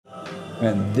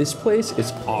And this place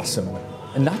is awesome,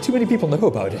 and not too many people know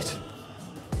about it.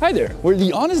 Hi there, we're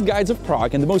the Honest Guides of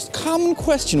Prague, and the most common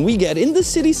question we get in the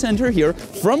city center here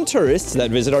from tourists that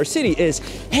visit our city is,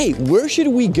 hey, where should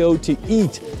we go to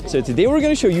eat? So today we're going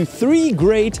to show you 3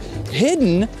 great,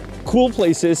 hidden, cool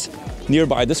places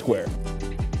nearby the square.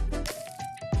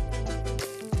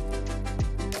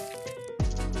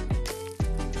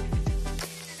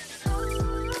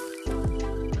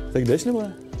 Tak jdeš nebo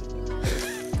ne?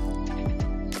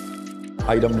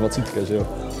 A jdám 20, že jo?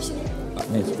 A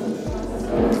nic.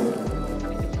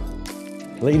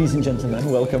 Ladies and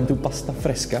gentlemen, welcome to Pasta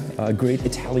Fresca, a great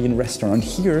Italian restaurant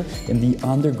here in the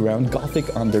underground,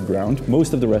 Gothic underground.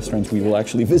 Most of the restaurants we will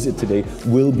actually visit today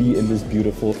will be in this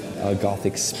beautiful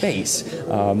Gothic space.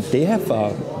 They have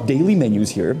daily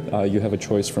menus here. You have a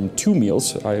choice from 2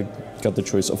 meals. I got the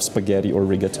choice of spaghetti or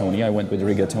rigatoni. I went with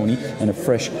rigatoni and a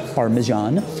fresh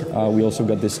parmesan. We also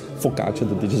got this focaccia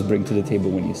that they just bring to the table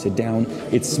when you sit down.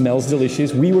 It smells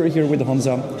delicious. We were here with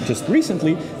Honza just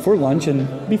recently for lunch and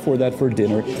before that for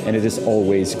dinner, and it is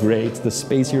always great. The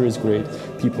space here is great,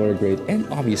 people are great, and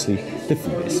obviously the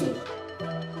food is.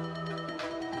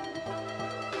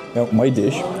 Now, my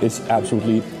dish is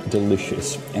absolutely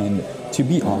delicious, and to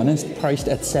be honest, priced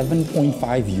at 7.5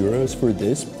 euros for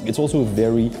this, it's also a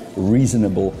very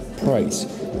reasonable price.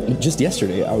 Just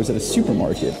yesterday, I was at a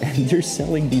supermarket and they're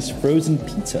selling these frozen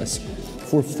pizzas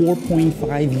for 4.5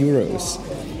 euros.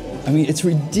 I mean, it's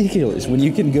ridiculous when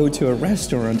you can go to a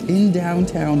restaurant in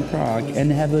downtown Prague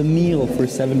and have a meal for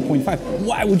 7.5.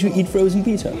 Why would you eat frozen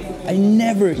pizza? I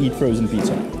never eat frozen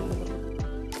pizza.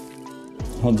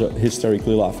 Honza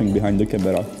hysterically laughing behind the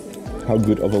camera. How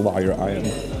good of a liar I am.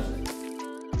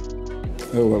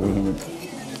 Oh, wait a minute.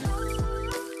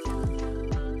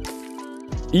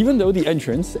 Even though the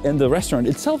entrance and the restaurant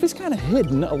itself is kind of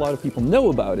hidden, a lot of people know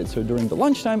about it. So during the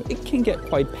lunchtime, it can get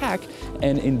quite packed.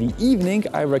 And in the evening,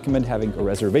 I recommend having a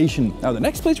reservation. Now, the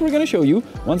next place we're going to show you,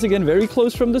 once again, very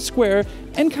close from the square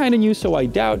and kind of new, so I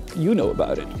doubt you know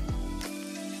about it.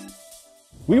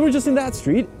 We were just in that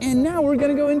street, and now we're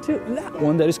gonna go into that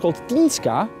one that is called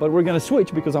Fresca, but we're gonna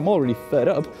switch because I'm already fed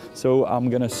up. So I'm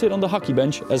gonna sit on the hockey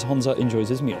bench as Honza enjoys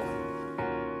his meal.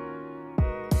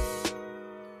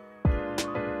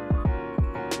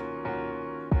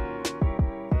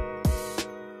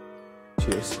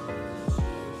 Cheers.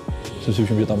 Jsem si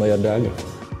všiml, že tam je Jardága.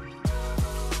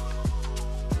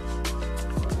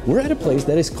 We're at a place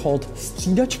that is called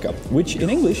Střídačka, which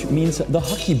in English means the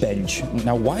hockey bench.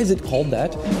 Now, why is it called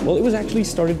that? Well, it was actually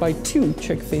started by 2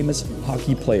 Czech famous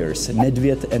hockey players,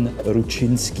 Nedvěd and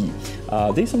Ručinský.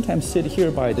 They sometimes sit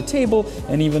here by the table,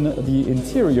 and even the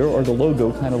interior or the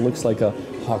logo kind of looks like a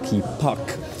hockey puck.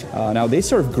 Now, they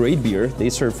serve great beer, they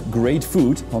serve great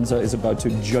food. Honza is about to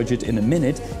judge it in a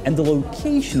minute, and the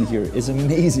location here is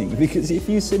amazing because if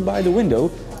you sit by the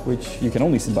window, which you can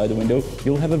only sit by the window,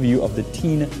 you'll have a view of the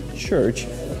teen church,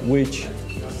 which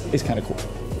is kind of cool.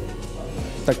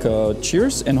 Tak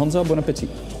cheers, and Honza, bon appétit.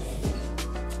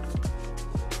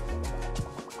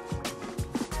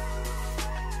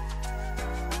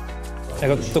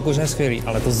 Jako to kuře je skvělý,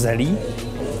 ale to zelí,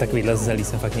 takovýhle zelí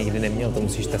jsem fakt nikdy neměl, to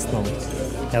musíš testnout.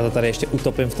 Já to tady ještě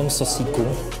utopím v tom sosíku.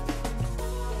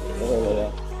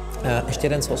 Ještě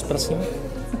jeden sos, prosím.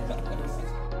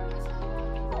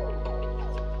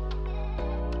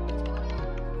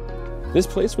 This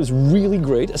place was really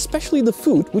great, especially the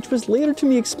food, which was later to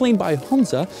me explained by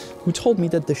Honza, who told me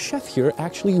that the chef here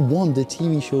actually won the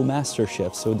TV show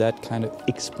MasterChef, so that kind of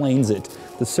explains it.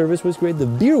 The service was great, the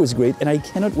beer was great, and I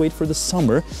cannot wait for the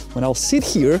summer when I'll sit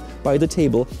here by the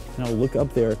table and I'll look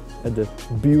up there at the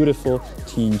beautiful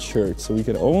teen church. So we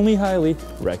can only highly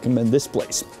recommend this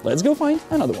place. Let's go find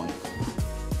another one.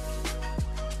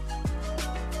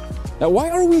 Now,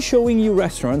 why are we showing you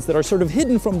restaurants that are sort of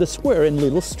hidden from the square in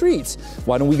little streets?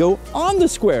 Why don't we go on the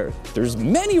square? There's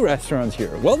many restaurants here.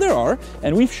 Well, there are,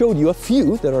 and we've showed you a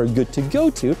few that are good to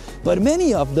go to, but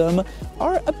many of them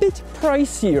are a bit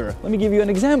pricier. Let me give you an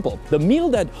example. The meal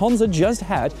that Honza just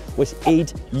had was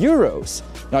 8 euros.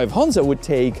 Now, if Honza would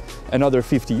take another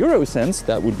 50 euro cents,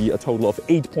 that would be a total of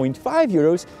 8.5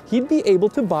 euros, he'd be able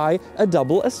to buy a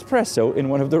double espresso in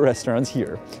one of the restaurants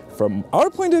here. From our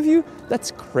point of view,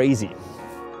 that's crazy.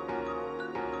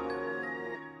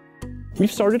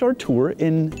 We've started our tour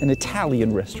in an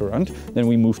Italian restaurant, then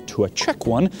we moved to a Czech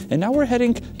one, and now we're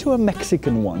heading to a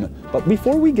Mexican one. But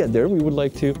before we get there, we would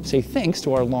like to say thanks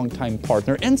to our longtime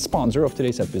partner and sponsor of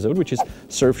today's episode, which is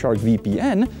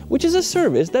SurfsharkVPN, which is a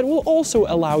service that will also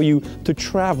allow you to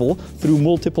travel through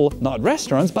multiple, not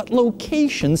restaurants, but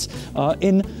locations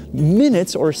in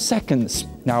minutes or seconds.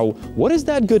 Now, what is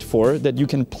that good for, that you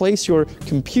can place your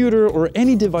computer or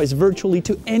any device virtually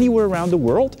to anywhere around the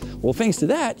world? Well, thanks to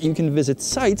that, you can visit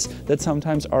sites that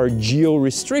sometimes are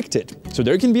geo-restricted. So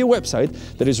there can be a website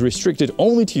that is restricted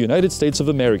only to United States of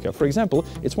America. For example,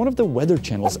 it's one of the weather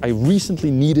channels I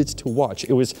recently needed to watch.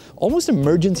 It was almost an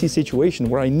emergency situation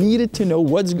where I needed to know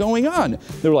what's going on.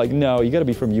 They were like, no, you gotta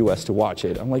be from US to watch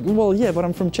it. I'm like, well, yeah, but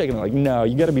I'm from Czech. And they're like, no,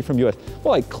 you gotta be from US.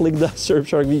 Well, I clicked the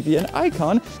SurfsharkVPN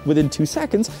icon. Within 2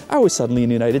 seconds, I was suddenly in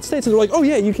the United States. And they're like, oh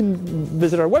yeah, you can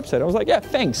visit our website. I was like, yeah,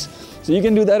 thanks. So you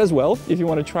can do that as well. If you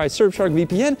want to try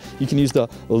SurfsharkVPN, you can use the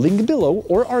link below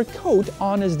or our code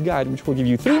HONESTGUIDE, which will give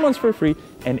you 3 months for free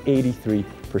and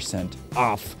 83%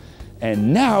 off.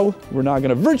 And now we're not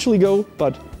gonna virtually go,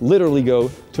 but literally go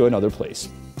to another place.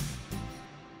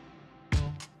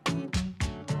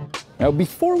 Now,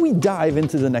 before we dive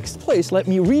into the next place, let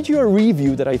me read you a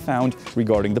review that I found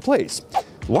regarding the place.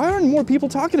 Why aren't more people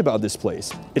talking about this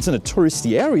place? It's in a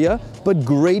touristy area, but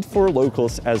great for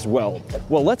locals as well.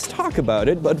 Well, let's talk about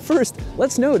it, but first,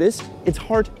 let's notice it's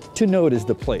hard to notice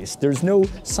the place. There's no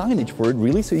signage for it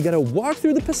really, so you gotta walk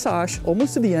through the passage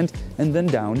almost to the end and then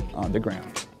down on the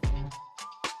ground.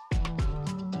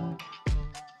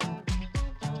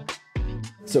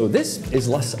 So this is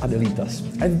Las Adelitas.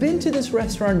 I've been to this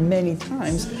restaurant many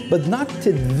times, but not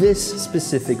to this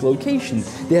specific location.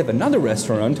 They have another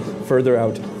restaurant further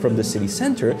out from the city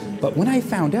center, but when I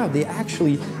found out they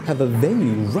actually have a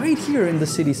venue right here in the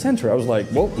city center, I was like,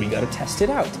 well, we gotta test it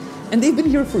out. And they've been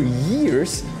here for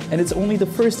years, and it's only the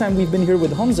first time we've been here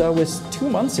with Honza was 2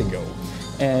 months ago.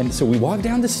 And so we walked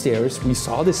down the stairs, we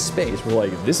saw this space, we're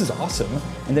like, this is awesome.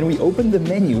 And then we opened the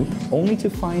menu only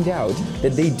to find out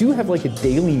that they do have like a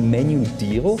daily menu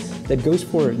deal that goes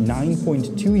for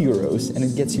 9.2 euros and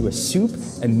it gets you a soup,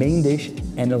 a main dish,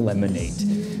 and a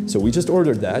lemonade. So we just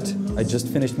ordered that. I just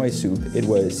finished my soup. It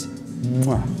was,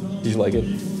 mwah. Did you like it?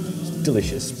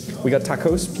 Delicious. We got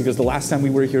tacos because the last time we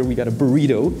were here we got a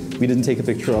burrito. We didn't take a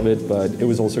picture of it, but it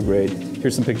was also great.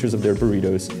 Here's some pictures of their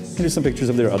burritos. Here's some pictures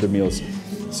of their other meals.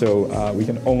 So we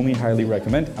can only highly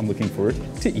recommend. I'm looking forward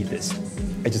to eat this.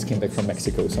 I just came back from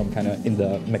Mexico, so I'm kind of in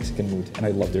the Mexican mood, and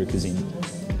I love their cuisine.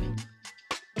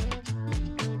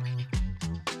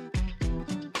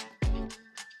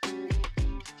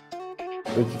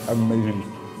 It's amazing.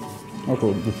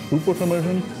 Also, the soup was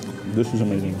amazing. This is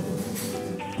amazing.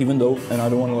 Even though, and I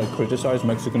don't want to like criticize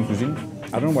Mexican cuisine,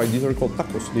 I don't know why these are called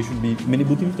tacos. They should be mini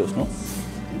burritos, no?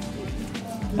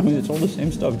 I mean, it's all the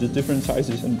same stuff, just different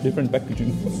sizes and different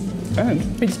packaging.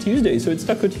 And it's Tuesday, so it's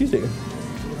Taco Tuesday.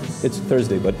 It's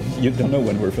Thursday, but you don't know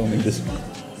when we're filming this.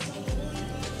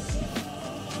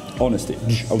 Honesty,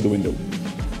 out the window.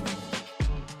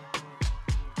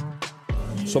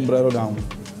 Sombrero down.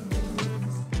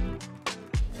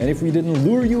 And if we didn't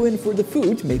lure you in for the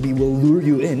food, maybe we'll lure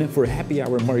you in for a happy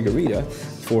hour margarita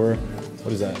for,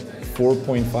 what is that,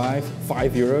 4.5,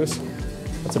 5 euros?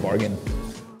 That's a bargain.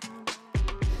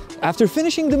 After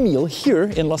finishing the meal here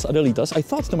in Las Adelitas, I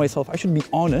thought to myself, I should be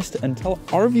honest and tell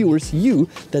our viewers, you,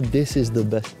 that this is the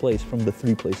best place from the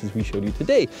 3 places we showed you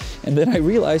today. And then I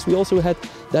realized we also had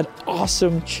that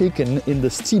awesome chicken in the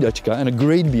Střídačka and a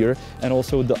great beer, and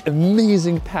also the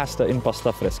amazing pasta in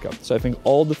Pasta Fresca. So I think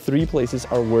all the 3 places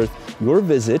are worth your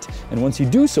visit. And once you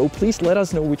do so, please let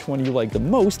us know which one you like the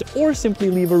most, or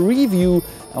simply leave a review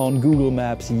on Google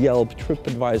Maps, Yelp,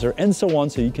 TripAdvisor, and so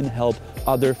on, so you can help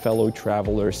other fellow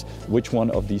travelers which one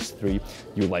of these 3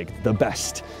 you like the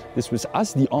best. This was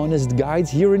us, the Honest Guides,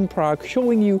 here in Prague,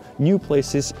 showing you new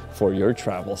places for your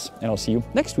travels. And I'll see you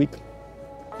next week.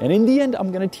 And in the end, I'm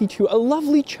gonna teach you a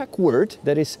lovely Czech word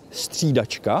that is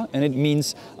Střídačka, and it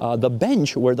means the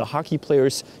bench where the hockey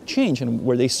players change and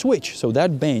where they switch. So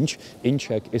that bench in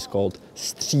Czech is called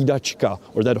Střídačka,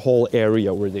 or that whole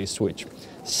area where they switch.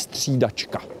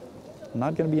 Střídačka.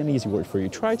 Not gonna be an easy word for you.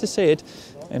 Try to say it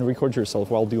and record yourself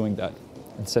while doing that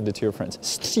and send it to your friends.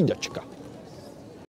 Střídačka.